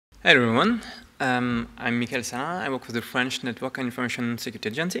Hello everyone, I'm Mickaël Salaün. I work for the French Network and Information Security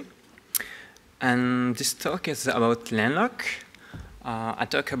Agency. And this talk is about Landlock. I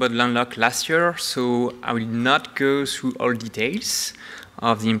talked about Landlock last year, so I will not go through all details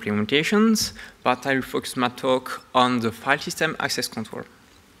of the implementations, but I will focus my talk on the file system access control,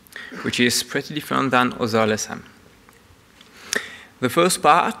 which is pretty different than other LSM. The first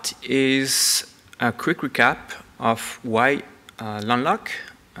part is a quick recap of why Landlock,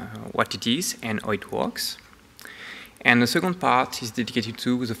 what it is and how it works. And the second part is dedicated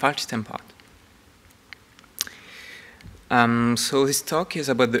to the file system part. So this talk is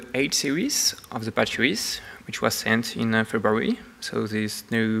about the 8 series of the patch series, which was sent in February. So there's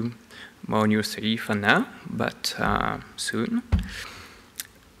no more new study for now, but soon.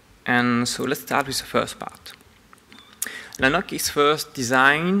 And so let's start with the first part. Landlock is first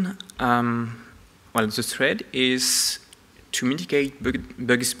designed, well, the thread is to mitigate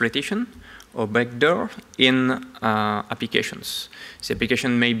bug exploitation or backdoor in applications. The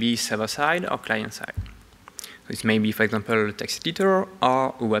application may be server-side or client-side. So it may be, for example, a text editor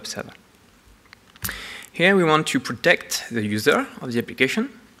or a web server. Here we want to protect the user of the application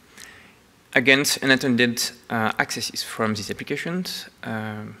against unintended accesses from these applications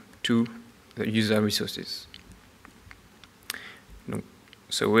to the user resources.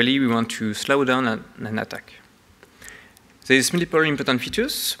 So really we want to slow down an attack. There is multiple important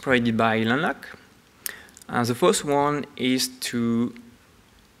features provided by Landlock. The first one is to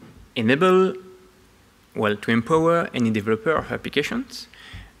enable, well, to empower any developer of applications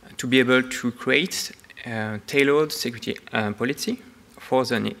to be able to create tailored security policy for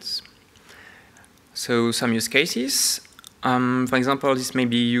their needs. So some use cases, for example, this may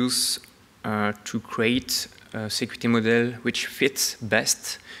be used to create a security model which fits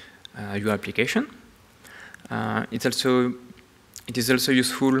best your application. It is also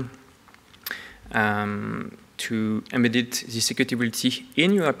useful to embed the security policy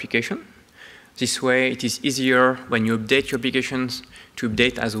in your application. This way, it is easier when you update your applications to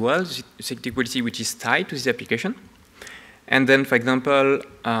update as well the security policy which is tied to the application. And then, for example,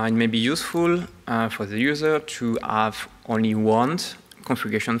 it may be useful for the user to have only one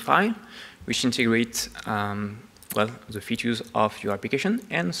configuration file which integrates well, the features of your application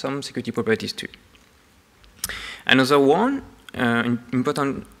and some security properties too. Another one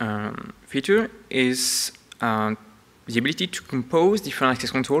important feature is the ability to compose different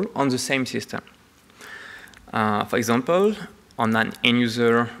access control on the same system. For example, on an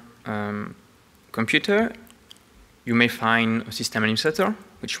end-user computer, you may find a system administrator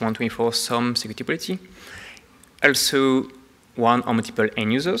which wants to enforce some security policy. Also, one or multiple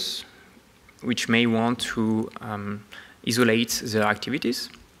end users which may want to isolate their activities.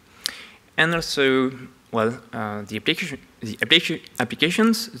 And also, well, the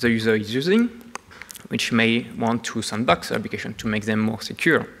applications the user is using, which may want to sandbox the application to make them more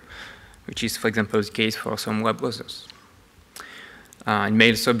secure, which is, for example, the case for some web browsers. It may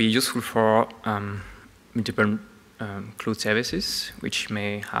also be useful for multiple cloud services, which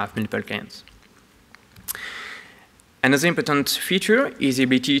may have multiple clients. Another important feature is the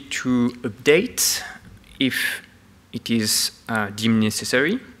ability to update, if it is deemed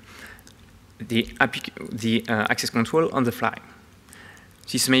necessary, the access control on the fly.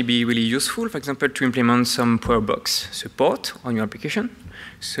 This may be really useful, for example, to implement some PowerBox support on your application.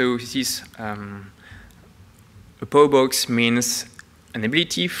 So this is a PowerBox means an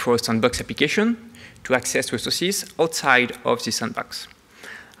ability for a sandbox application to access resources outside of the sandbox.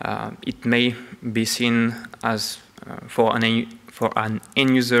 It may be seen as for an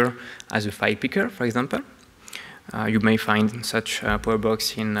end user as a file picker, for example. You may find such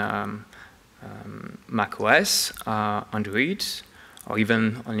PowerBox in Mac OS, Android, or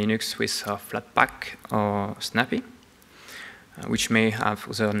even on Linux with Flatpak or Snappy, which may have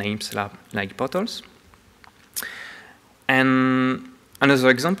other names like portals. And another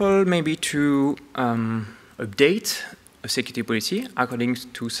example may be to update a security policy according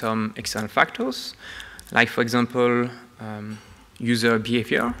to some external factors, like, for example, user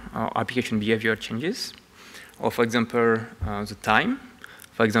behavior or application behavior changes, or, for example, the time.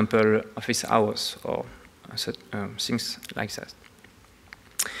 For example, office hours or things like that.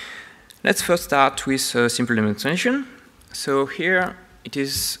 Let's first start with a simple demonstration. So here it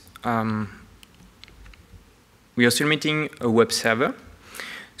is, we are still meeting a web server.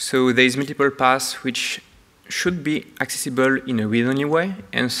 So there is multiple paths which should be accessible in a read-only way,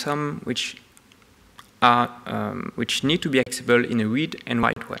 and some which need to be accessible in a read and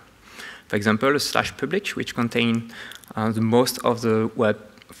write way. For example, a /public, which contains the most of the web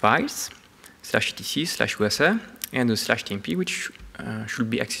files, /etc/user, and the /tmp, which should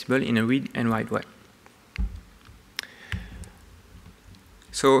be accessible in a read and write way.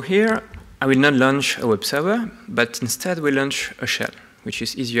 So here, I will not launch a web server, but instead we launch a shell, which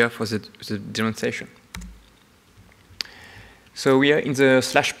is easier for the demonstration. So we are in the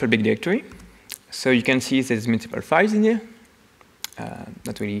 /public directory. So you can see there's multiple files in here.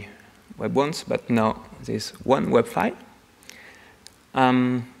 Not really web ones, but now there's one web file.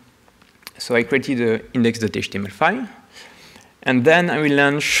 So I created the index.html file. And then I will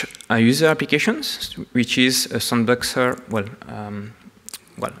launch a user applications, which is a sandboxer,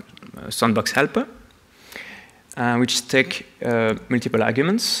 a sandbox helper, which take multiple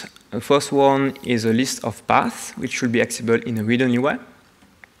arguments. The first one is a list of paths, which should be accessible in a read-only way.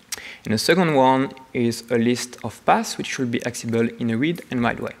 And the second one is a list of paths, which should be accessible in a read and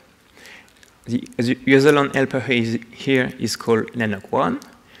write way. The userland helper here is called Landlock1,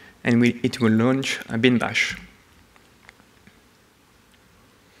 and it will launch a bin bash.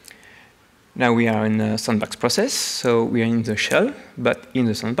 Now we are in the sandbox process, so we are in the shell, but in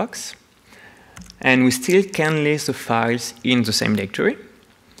the sandbox. And we still can list the files in the same directory.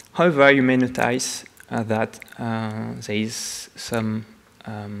 However, you may notice that there is some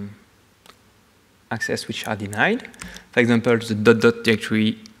access which are denied. For example, the ..dot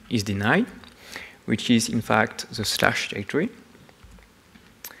directory is denied, which is in fact the / directory.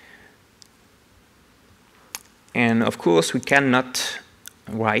 And of course, we cannot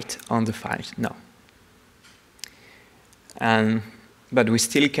write on the files now. But we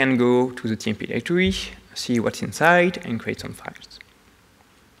still can go to the TMP directory, see what's inside, and create some files.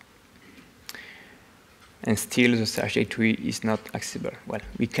 And still the / directory is not accessible. Well,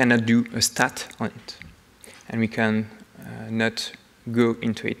 we cannot do a stat on it. And we can not go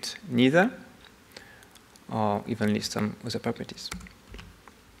into it neither, or even list some other properties.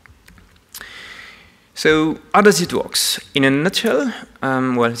 So how does it work? In a nutshell,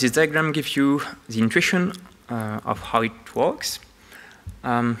 well, this diagram gives you the intuition of how it works.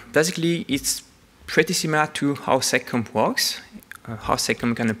 Basically, it's pretty similar to how SecComp works, how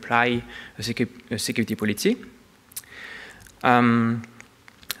SecComp can apply a security policy.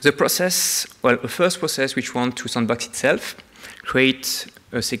 The process, well, the first process which wants to sandbox itself, create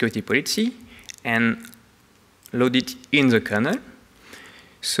a security policy and load it in the kernel.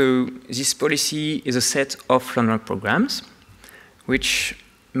 So this policy is a set of Landlock programs which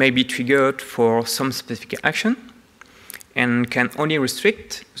may be triggered for some specific action and can only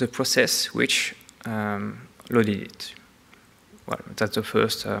restrict the process which loaded it. Well, that's the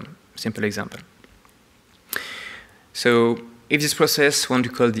first simple example. So if this process wants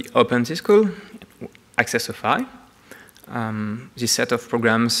to call the OpenSyscall, access a file, this set of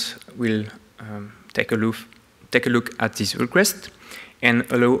programs will take a look at this request and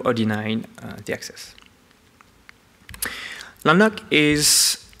allow or deny the access. Landlock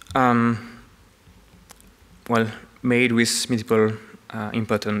is well, made with multiple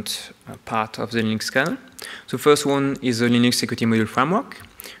important parts of the Linux kernel. The first one is the Linux Security Module Framework,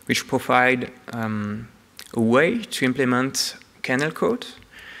 which provides a way to implement kernel code,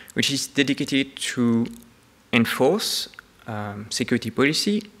 which is dedicated to enforce security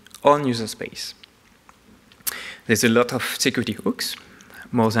policy on user space. There's a lot of security hooks,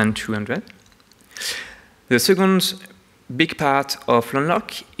 more than 200. The second big part of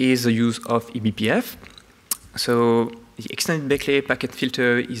Landlock is the use of eBPF. So the extended Berkeley packet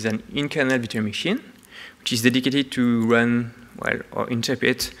filter is an in-kernel virtual machine, which is dedicated to run, well, or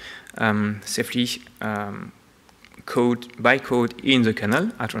interpret safely code by code in the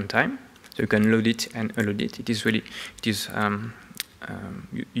kernel at runtime. So you can load it and unload it. It is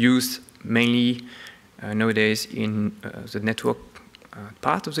used mainly nowadays in the network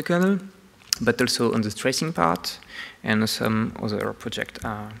part of the kernel, but also on the tracing part, and some other projects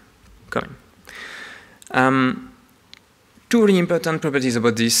are coming. Two really important properties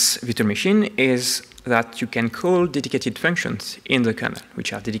about this virtual machine is that you can call dedicated functions in the kernel,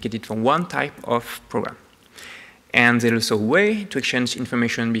 which are dedicated for one type of program. And there's also a way to exchange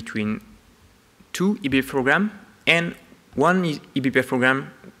information between two eBPF programs and one eBPF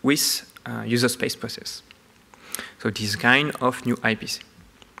program with user space process. So it is kind of new IPC.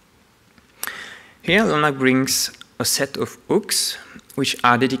 Here, Landlock brings a set of hooks which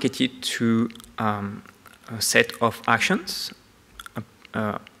are dedicated to a set of actions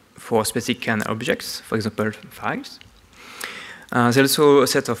for specific kernel objects, for example, files. There's also a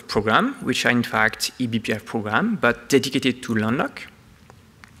set of programs which are in fact eBPF programs, but dedicated to Landlock.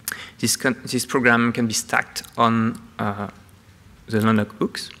 This program can be stacked on the Landlock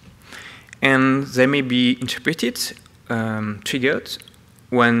hooks, and they may be interpreted, triggered,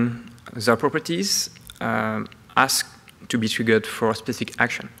 when the properties ask to be triggered for a specific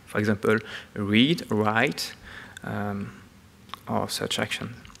action. For example, a read, a write, or such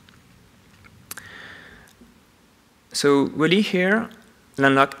action. So really here,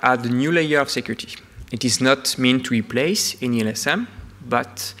 Landlock adds a new layer of security. It is not meant to replace any LSM,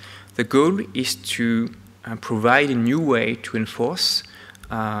 but the goal is to provide a new way to enforce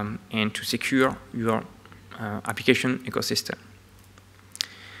and to secure your application ecosystem.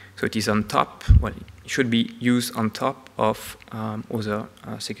 So it is on top, well, it should be used on top of other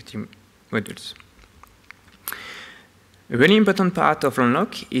security modules. A really important part of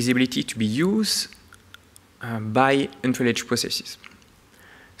Landlock is the ability to be used by unprivileged processes.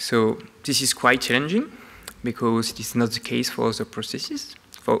 So this is quite challenging because it is not the case for other processes,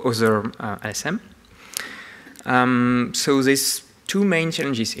 for other LSM. So there's two main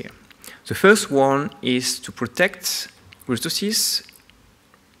challenges here. The first one is to protect resources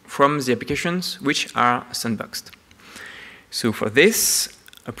from the applications which are sandboxed. So for this,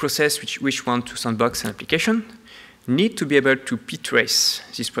 a process which wants to sandbox an application need to be able to p-trace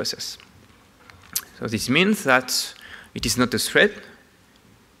this process. So this means that it is not a threat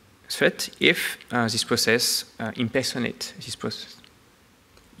if this process impersonates this process.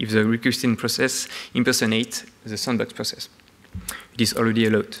 If the requesting process impersonates the sandbox process, it is already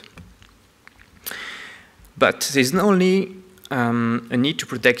allowed. But there's not only a need to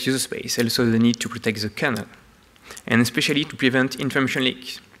protect user space, also the need to protect the kernel, and especially to prevent information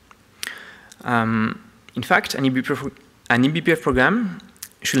leaks. In fact, an eBPF program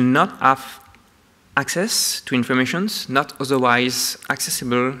should not have access to information not otherwise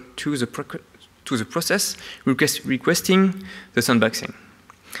accessible to the process requesting the sandboxing.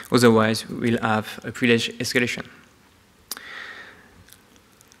 Otherwise, we'll have a privilege escalation.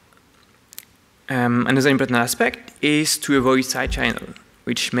 Another important aspect is to avoid side channel,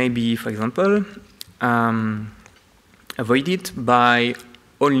 which may be, for example, avoided by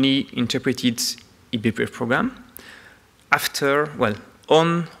only interpreted eBPF program after, well,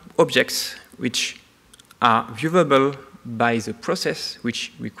 on objects which are viewable by the process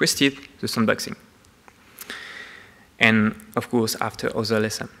which requested the sandboxing. And of course, after other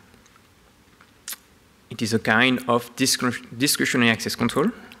LSM. It is a kind of discretionary access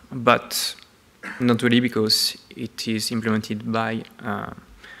control, but not really because it is implemented by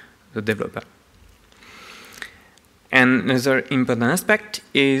the developer. And another important aspect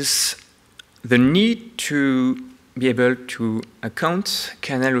is the need to be able to account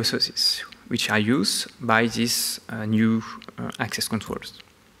kernel resources, which are used by these new access controls.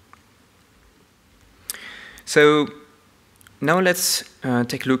 So now let's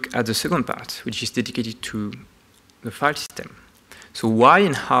take a look at the second part, which is dedicated to the file system. So why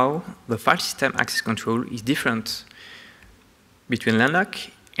and how the file system access control is different between Landlock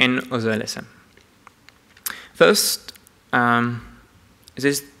and other LSM. First,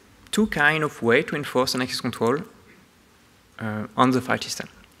 there's two kinds of ways to enforce an access control on the file system.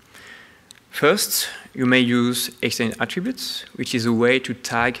 First, you may use extended attributes, which is a way to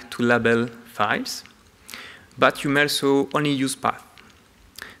tag, to label files, but you may also only use path.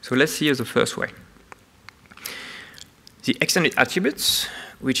 So let's see the first way. The extended attributes,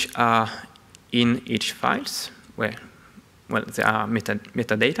 which are in each files, where, well, they are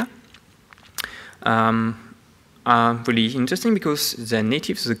metadata, are really interesting because they're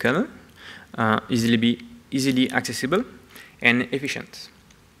native to the kernel, easily accessible, and efficient.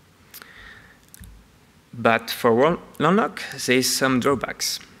 But for Landlock, there is some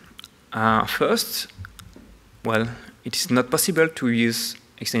drawbacks. First, well, it is not possible to use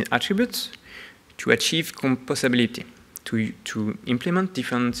extended attributes to achieve composability, to implement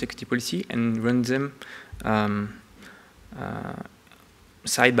different security policy and run them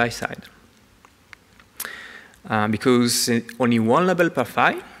side by side. Because only one label per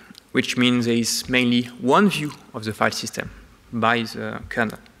file, which means there is mainly one view of the file system by the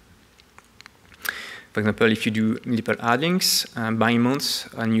kernel. For example, if you do multiple hard links by months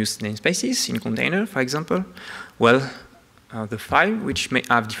and use namespaces in container, for example, well, the file, which may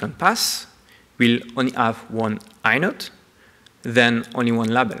have different paths, will only have one inode, then only one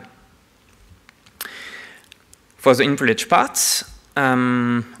label. For the unprivileged parts,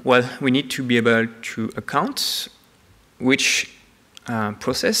 well, we need to be able to account which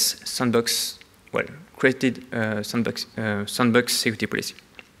process sandbox, well, created sandbox security policy.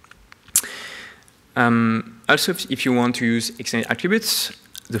 Also, if you want to use extended attributes,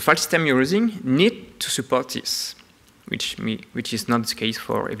 the file system you're using needs to support this, which is not the case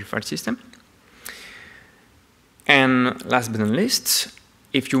for every file system. And last but not least,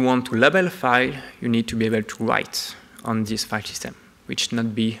 if you want to label a file, you need to be able to write on this file system, which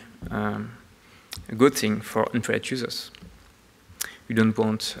not be a good thing for unprivileged users. You don't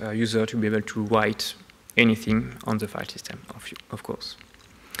want a user to be able to write anything on the file system, of course.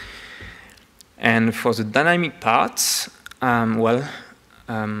 And for the dynamic parts,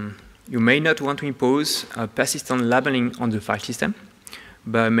 you may not want to impose a persistent labeling on the file system,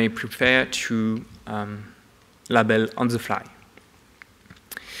 but may prefer to label on the fly.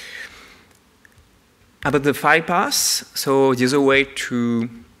 About the file path, so the other way to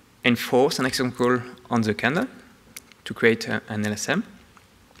enforce an access control on the kernel to create an LSM.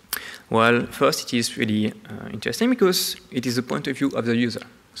 Well, first, it is really interesting because it is the point of view of the user.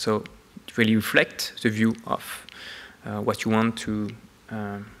 So it really reflects the view of what you want to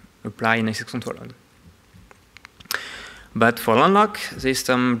apply an access control on. But for Landlock, there's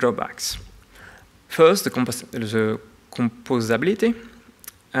some drawbacks. First, the composability.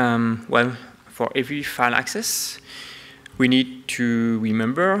 Well, for every file access, we need to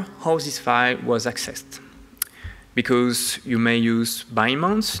remember how this file was accessed. Because you may use bind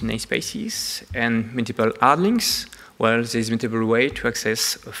mounts, namespaces, and multiple hard links. Well, there's multiple ways to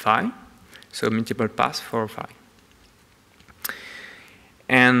access a file, so multiple paths for a file.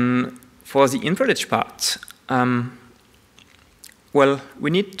 And for the unprivileged part, well, we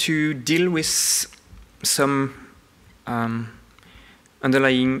need to deal with some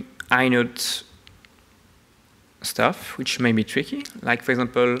underlying inode stuff, which may be tricky, like, for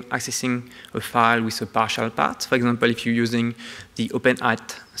example, accessing a file with a partial part. For example, if you're using the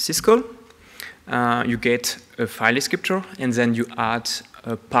OpenHat syscall, you get a file descriptor, and then you add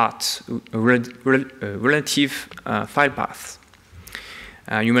a path, a relative file path.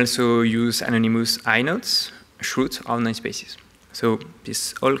 You may also use anonymous inodes, shroot, or namespaces. So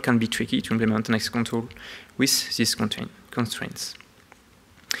this all can be tricky to implement an access control with these constraints.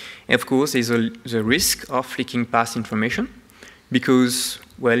 And of course, there's the risk of leaking path information because,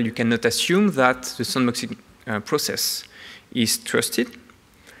 well, you cannot assume that the sandboxing process is trusted.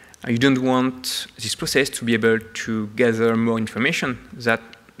 You don't want this process to be able to gather more information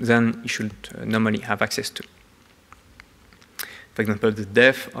than you should normally have access to. For example,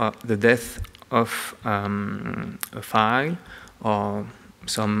 the death of a file or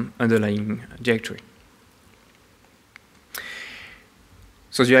some underlying directory.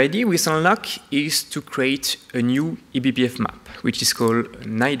 So the idea with Landlock is to create a new eBPF map, which is called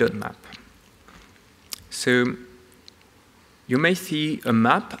an inode map. So you may see a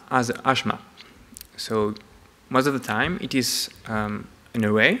map as a hash map. So most of the time, it is an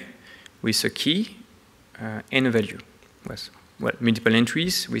array with a key and a value. Well, multiple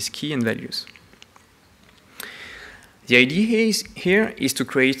entries with key and values. The idea here is to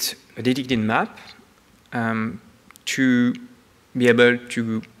create a dedicated map to be able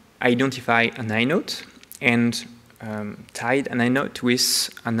to identify an inode and tie an inode with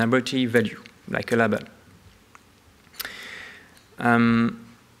an arbitrary value, like a label.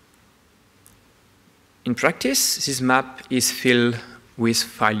 In practice, this map is filled with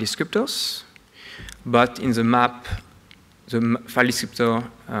file descriptors, but in the map, the file descriptor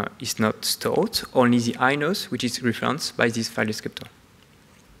is not stored, only the inode, which is referenced by this file descriptor.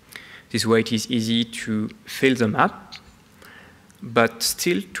 This way it is easy to fill the map, but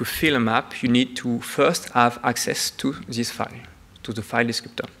still to fill a map, you need to first have access to this file, to the file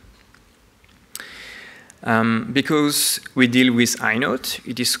descriptor. Because we deal with inode,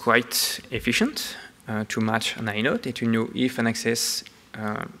 it is quite efficient to match an inode and to know if an access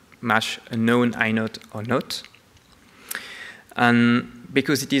match a known inode or not. And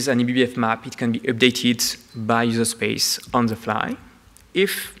because it is an eBPF map, it can be updated by user space on the fly.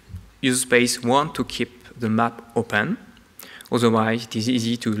 If user space want to keep the map open, otherwise it is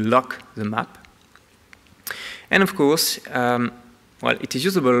easy to lock the map. And of course, well, it is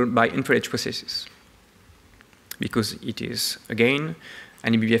usable by unprivileged processes because it is, again,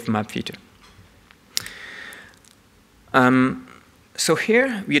 an eBPF map feature. So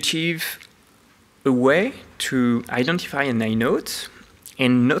here we achieve a way to identify an inode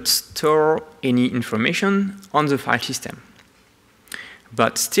and not store any information on the file system.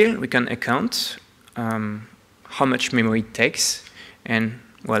 But still, we can account how much memory it takes and,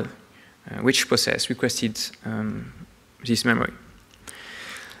 well, which process requested this memory.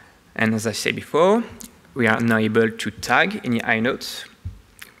 And as I said before, we are now able to tag any inodes,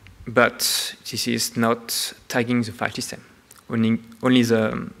 but this is not tagging the file system, only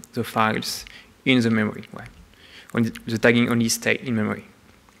the files in the memory. Well, the tagging only stays in memory.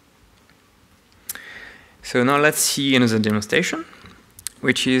 So now let's see another demonstration,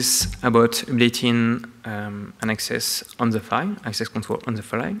 which is about updating an access on the file, access control on the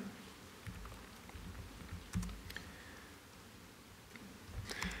file.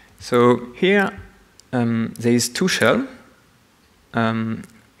 So here there is two shells.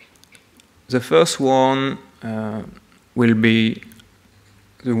 The first one will be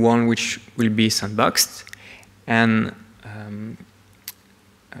the one which will be sandboxed, and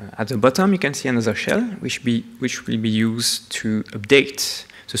at the bottom you can see another shell which will be used to update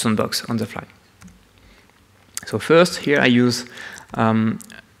the sandbox on the fly. So first here I use a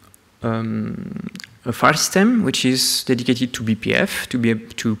file system which is dedicated to BPF to be able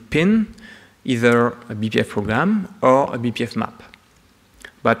to pin either a BPF program or a BPF map.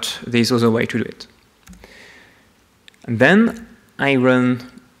 But there is other way to do it. And then I run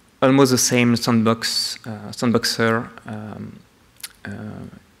almost the same sandboxer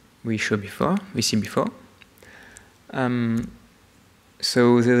we see before.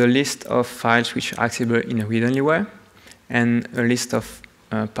 So there's a list of files which are accessible in a read-only way, and a list of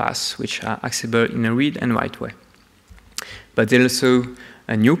paths which are accessible in a read and write way. But there's also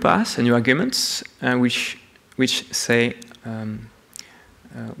a new path, a new arguments, which say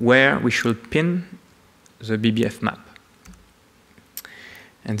where we should pin the BPF map.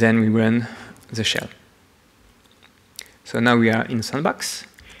 And then we run the shell. So now we are in the sandbox,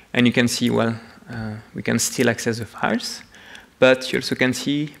 and you can see, well, we can still access the files, but you also can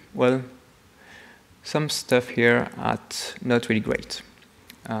see, well, some stuff here are not really great,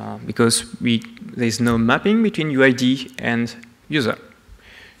 because there is no mapping between UID and user.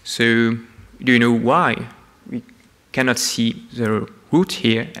 So do you know why we cannot see the root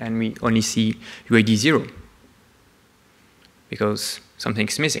here and we only see UID 0? Because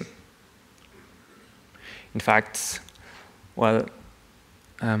something's missing. In fact, well,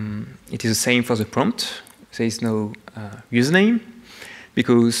 it is the same for the prompt. There is no username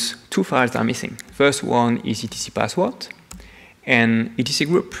because two files are missing. First one is etc password and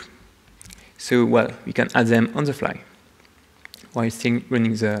etc group. So, well, we can add them on the fly while still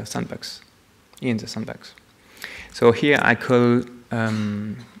running the sandbox, in the sandbox. So here I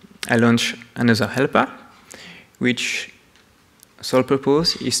launch another helper, which sole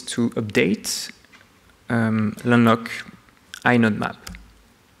purpose is to update Landlock inode map.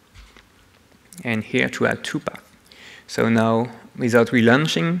 And here to add two paths. So now, without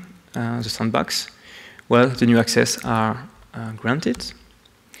relaunching the sandbox, well, the new access are granted.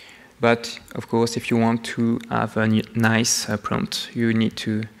 But of course, if you want to have a nice prompt, you need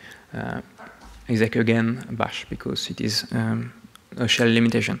to execute again bash because it is a shell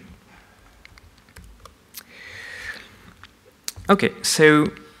limitation. Okay,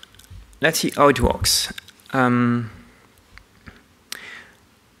 so let's see how it works.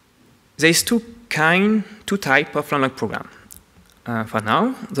 There's two types of Landlock program. For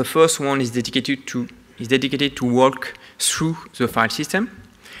now, the first one is dedicated to work through the file system,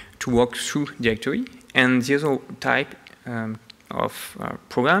 to work through directory, and the other type of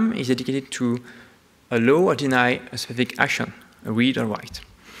program is dedicated to allow or deny a specific action, a read or write.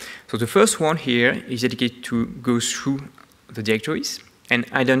 So the first one here is dedicated to go through the directories and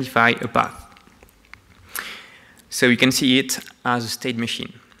identify a path. So you can see it as a state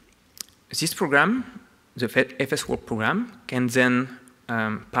machine. This program, the FSWork program, can then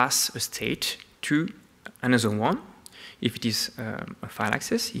pass a state to another one. If it is a file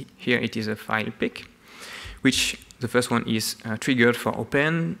access, here it is a file pick, which the first one is triggered for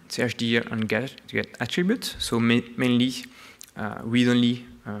open, chdir, and get attribute, so mainly read-only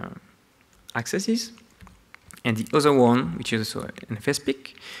accesses. And the other one, which is also an FS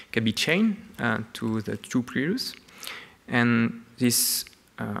pick, can be chained to the two previous. And this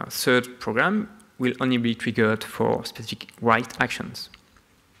third program will only be triggered for specific write actions.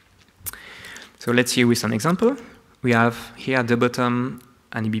 So let's see with an example. We have here at the bottom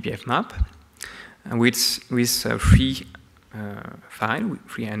an BPF map with three file,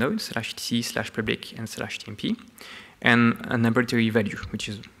 three inodes, /etc/public and /tmp, and an arbitrary value, which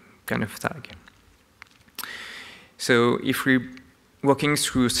is kind of tag. So if we're working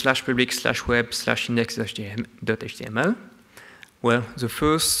through /public/web/index.html, well, the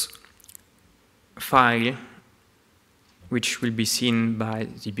first file which will be seen by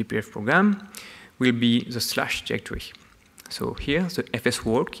the BPF program will be the / directory. So here, the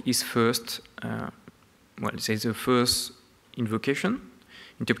FSWork is first, well, this is the first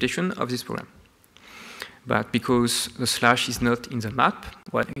interpretation of this program. But because the / is not in the map,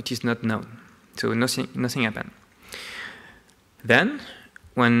 well, it is not known. So nothing happened. Then,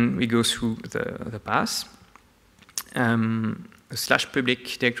 when we go through the path, the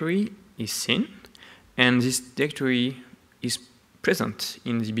 /public directory is seen, and this directory is present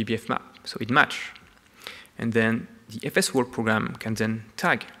in the BPF map, so it matches. And then the FSWork program can then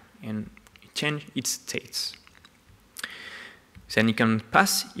tag and change its states. Then it can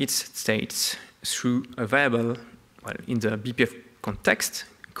pass its states through a variable, well, in the BPF context,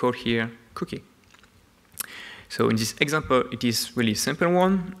 called here cookie. So in this example, it is really a simple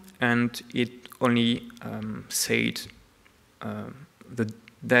one, and it only said the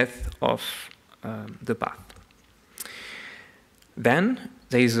depth of the path. Then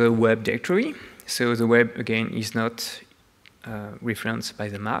there is a web directory. So the web, again, is not referenced by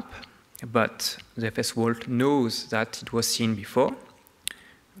the map, but the FS Vault knows that it was seen before.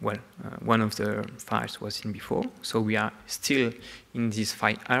 Well, one of the files was seen before, so we are still in this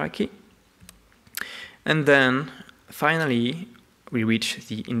file hierarchy. And then, finally, we reach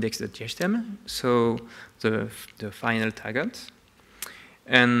the index.html, so the final target.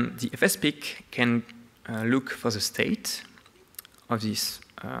 And the FSPIC can look for the state of this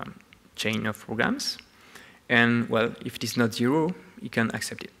chain of programs. And, well, if it is not 0, you can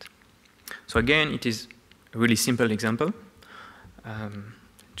accept it. So again, it is a really simple example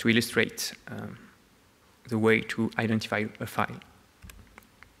to illustrate the way to identify a file.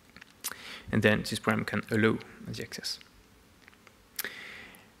 And then this program can allow the access.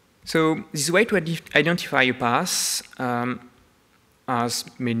 So this way to identify a path has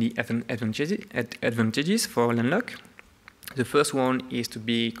many advantages for Landlock. The first one is to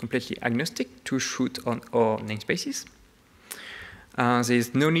be completely agnostic to shoot on our namespaces. There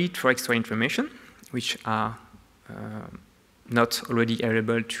is no need for extra information, which are not already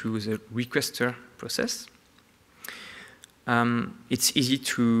available to the requester process. It's easy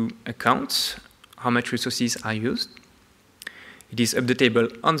to account how much resources are used. It is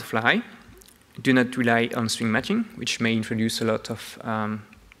updatable on the fly. Do not rely on string matching, which may introduce a lot of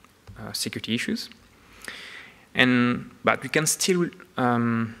security issues. But we can still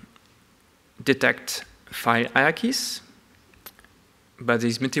detect file hierarchies, but there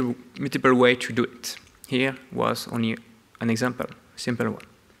is multiple ways to do it. Here was only an example, simple one.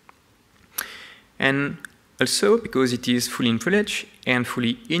 And also, because it is fully unprivileged and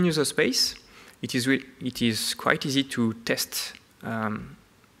fully in user space, it is quite easy to test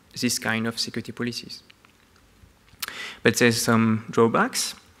this kind of security policies. But there's some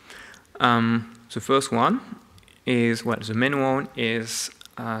drawbacks. The first one is, well, the main one is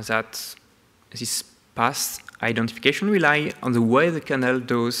that this path identification rely on the way the kernel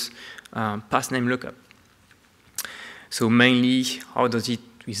does path name lookup. So mainly, how does it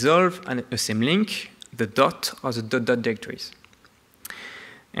resolve a same link, the dot or the dot directories?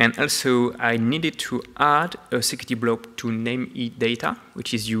 And also, I needed to add a security block to name it data,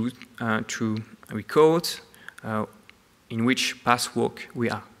 which is used to record in which path walk we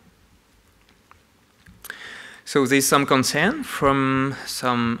are. So there's some concern from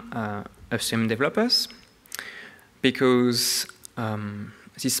some upstream developers because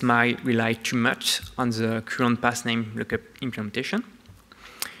this might rely too much on the current path name lookup implementation,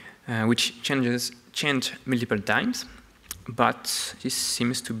 which change multiple times, but this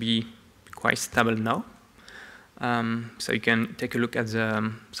seems to be quite stable now. So you can take a look at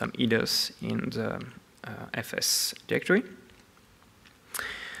some headers in the FS directory.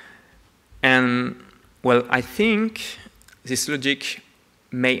 And well, I think this logic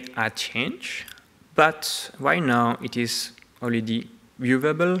may add change, but right now it is already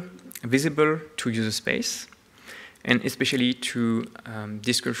viewable, visible to user space, and especially to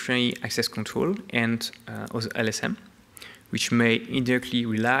discretionary access control and other LSM, which may indirectly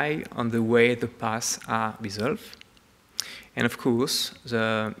rely on the way the paths are resolved, and of course,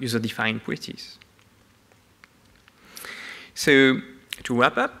 the user-defined policies. So to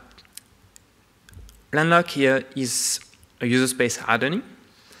wrap up, Landlock here is a user space hardening,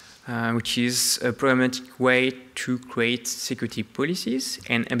 which is a programmatic way to create security policies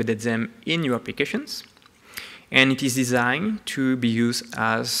and embed them in your applications. And it is designed to be used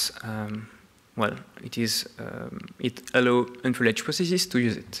as, well, it allows unprivileged processes to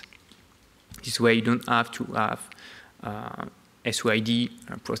use it. This way you don't have to have SOID,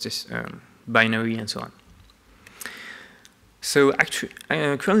 process, binary, and so on. So actually,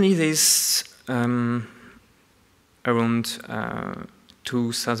 currently there's around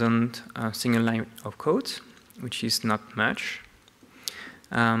 2,000 single line of code, which is not much.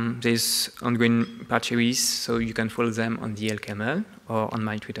 There's ongoing patch series, so you can follow them on the LKML or on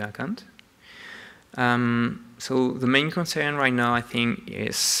my Twitter account. So the main concern right now, I think,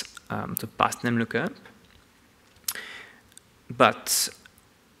 is the path name lookup. But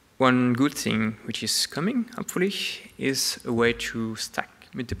one good thing which is coming, hopefully, is a way to stack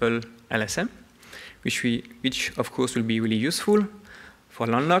multiple LSM, which of course will be really useful for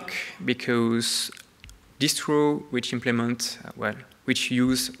Landlock because distro which implement, which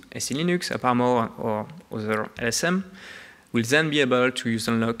use SELinux, AppArmor, or other LSM will then be able to use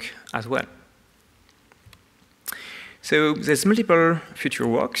Landlock as well. So there's multiple future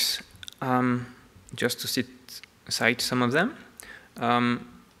works, just to cite some of them.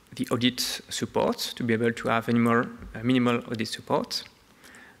 The audit support, to be able to have minimal audit support,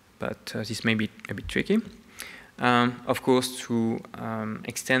 but this may be a bit tricky. Of course, to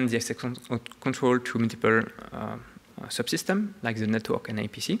extend the access control to multiple subsystems, like the network and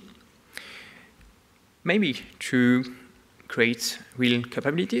APC. Maybe to create real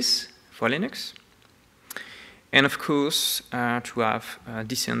capabilities for Linux. And of course, to have a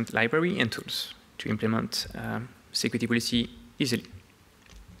decent library and tools to implement security policy easily.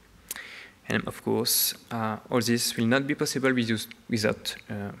 And of course, all this will not be possible without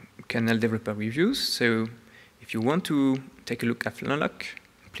kernel developer reviews. So if you want to take a look at Landlock,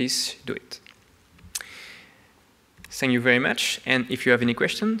 please do it. Thank you very much. And if you have any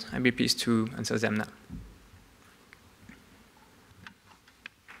questions, I'll be pleased to answer them now.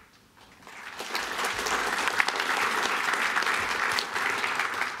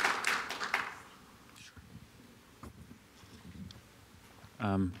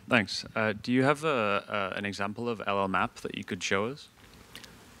 Thanks. Do you have an example of LLmap that you could show us?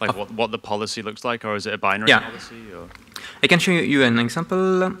 Like what the policy looks like, or is it a binary policy? Or? I can show you an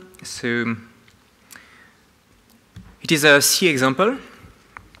example. So it is a C example.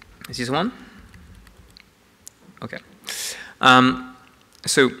 This is one. Okay.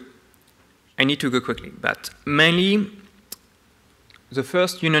 So I need to go quickly, but mainly the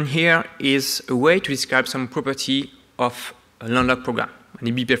first union here is a way to describe some property of a Landlock program, an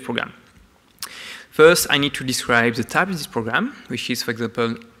BPF program. First, I need to describe the type of this program, which is, for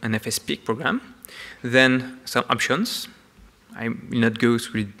example, an FSPIC program. Then some options. I will not go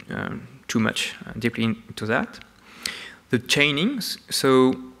through too much deeply into that. The chainings,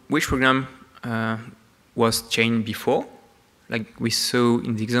 so which program was chained before. Like we saw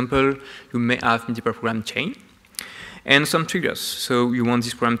in the example, you may have multiple program chain. And some triggers, so you want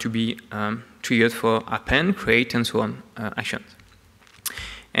this program to be triggered for append, create, and so on actions.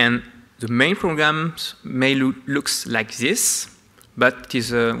 And the main programs may looks like this, but it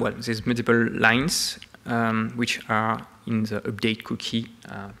is, well, there's multiple lines which are in the update cookie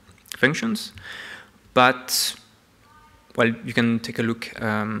functions. But, well, you can take a look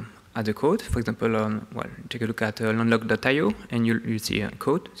at the code. For example, well, take a look at landlock.io, and you'll see a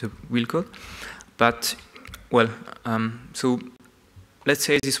code, the real code. But, well, so let's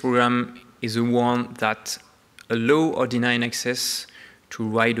say this program is the one that allow or deny access to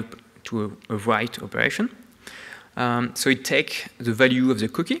write to a write operation. So it takes the value of the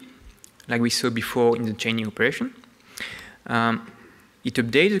cookie, like we saw before in the chaining operation. It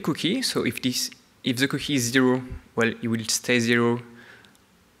updates the cookie, so if the cookie is 0, well, it will stay 0,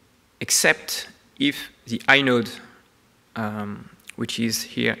 except if the inode, which is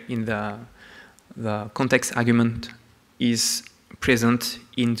here in the context argument, is present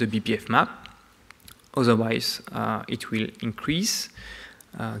in the BPF map. Otherwise, it will increase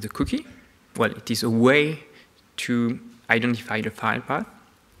the cookie. Well, it is a way to identify the file path.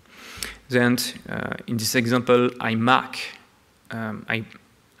 Then, in this example, I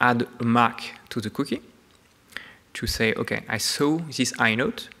add a mark to the cookie to say, okay, I saw this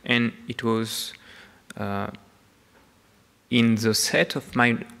inode, and it was in the set of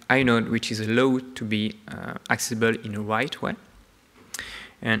my inode which is allowed to be accessible in a write way.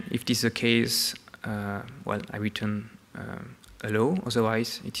 And if this is the case, well, I return allow,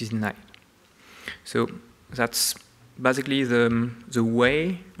 otherwise it is denied. So that's basically the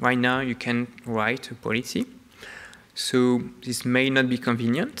way right now you can write a policy. So this may not be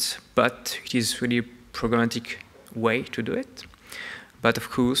convenient, but it is really a programmatic way to do it. But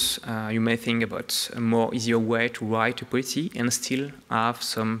of course, you may think about a more easier way to write a policy and still have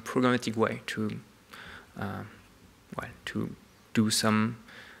some programmatic way to, well, to do some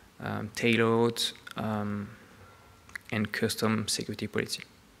tailored and custom security policy.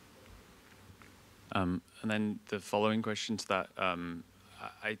 And then the following question to that,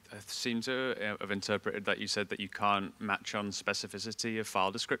 I seem to have interpreted that you said that you can't match on specificity of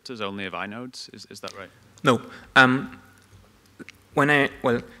file descriptors, only of inodes. Is that right? No.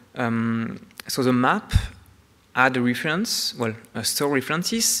 So the map add a reference, well, store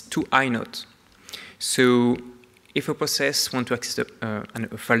references to inode. So if a process wants to access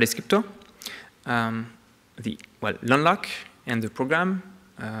a file descriptor, Landlock and the program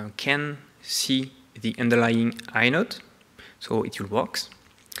can see the underlying inode, so it will work.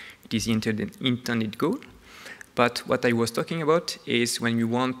 It is the intended goal. But what I was talking about is when you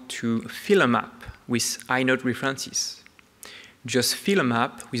want to fill a map with inode references. Just fill a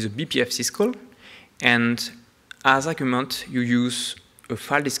map with a BPF syscall, and as argument, you use a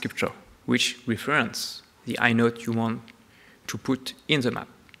file descriptor which reference the inode you want to put in the map.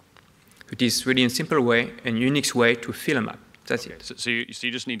 It is really a simple way, a Unix way to fill a map. That's it. So you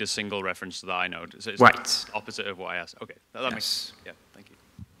just need a single reference to the inode. So it's right. The opposite of what I asked. Okay, that makes sense. Yeah, thank you.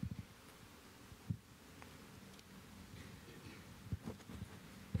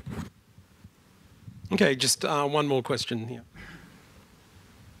 Okay, just one more question here.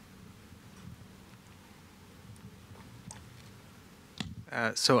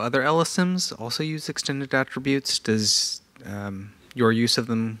 So other LSMs also use extended attributes. Does your use of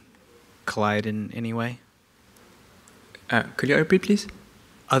them collide in any way? Could you repeat, please?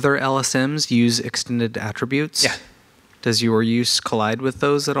 Other LSMs use extended attributes? Yeah. Does your use collide with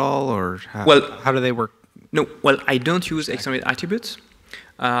those at all, or how do they work? No, well, I don't use extended attributes.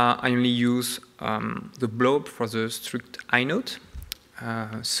 I only use the blob for the strict inode.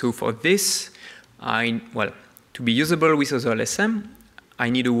 So for this, to be usable with other LSM, I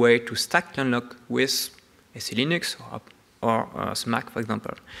need a way to stack Landlock with SELinux or Smack, for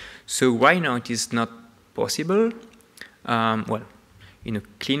example. So right now it is not possible, in a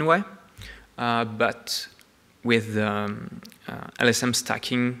clean way, but with the LSM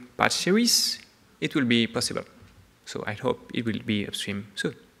stacking patch series, it will be possible. So I hope it will be upstream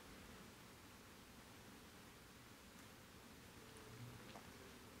soon.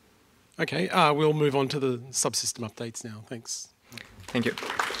 Okay, we'll move on to the subsystem updates now. Thanks. Thank you.